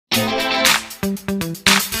Hello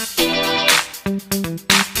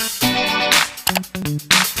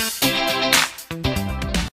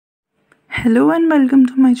and welcome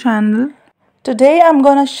to my channel. Today I'm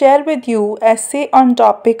gonna share with you essay on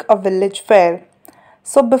topic of village fair.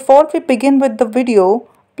 So before we begin with the video,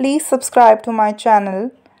 please subscribe to my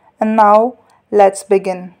channel, and now let's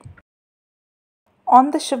begin.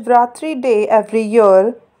 On the Shivratri day every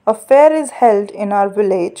year, a fair is held in our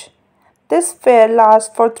village. This fair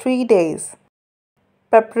lasts for 3 days.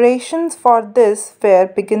 Preparations for this fair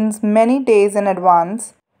begins many days in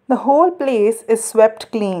advance. The whole place is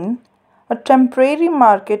swept clean. A temporary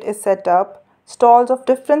market is set up. Stalls of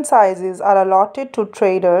different sizes are allotted to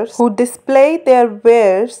traders who display their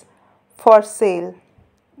wares for sale.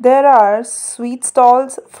 There are sweet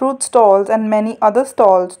stalls, fruit stalls, and many other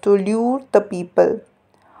stalls to lure the people.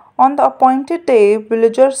 On the appointed day,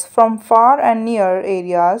 villagers from far and near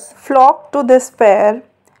areas flock to this fair.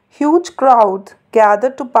 Huge crowds gather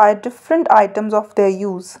to buy different items of their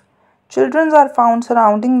use. Children are found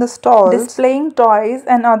surrounding the stalls, displaying toys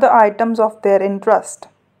and other items of their interest.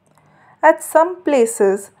 At some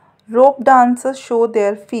places, rope dancers show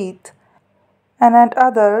their feet, and at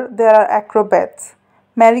others, there are acrobats.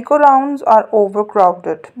 Merry-go-rounds are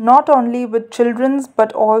overcrowded, not only with children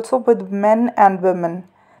but also with men and women.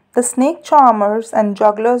 The snake charmers and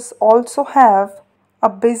jugglers also have a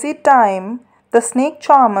busy time. The snake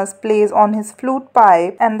charmer plays on his flute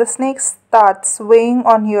pipe and the snake starts swaying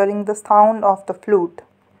on hearing the sound of the flute.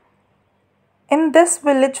 In this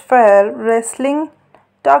village fair, wrestling,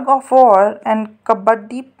 tug of war and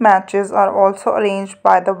kabaddi matches are also arranged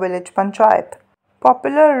by the village panchayat.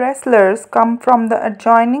 Popular wrestlers come from the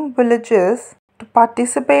adjoining villages to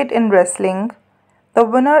participate in wrestling. The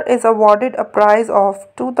winner is awarded a prize of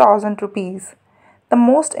 2000 rupees. The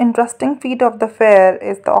most interesting feat of the fair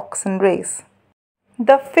is the oxen race.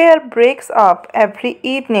 The fair breaks up every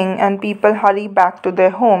evening and people hurry back to their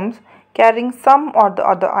homes carrying some or the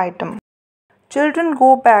other item. Children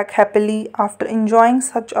go back happily after enjoying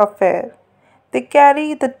such a fair. They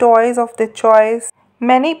carry the toys of their choice.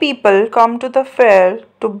 Many people come to the fair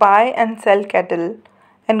to buy and sell cattle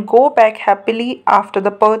and go back happily after the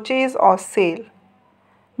purchase or sale.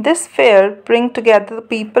 This fair brings together the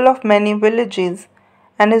people of many villages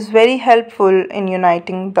and is very helpful in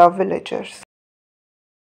uniting the villagers.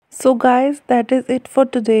 So guys, that is it for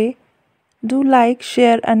today. Do like,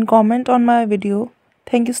 share and comment on my video.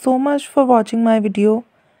 Thank you so much for watching my video,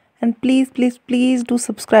 and please do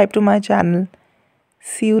subscribe to my channel.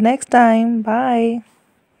 See you next time. Bye.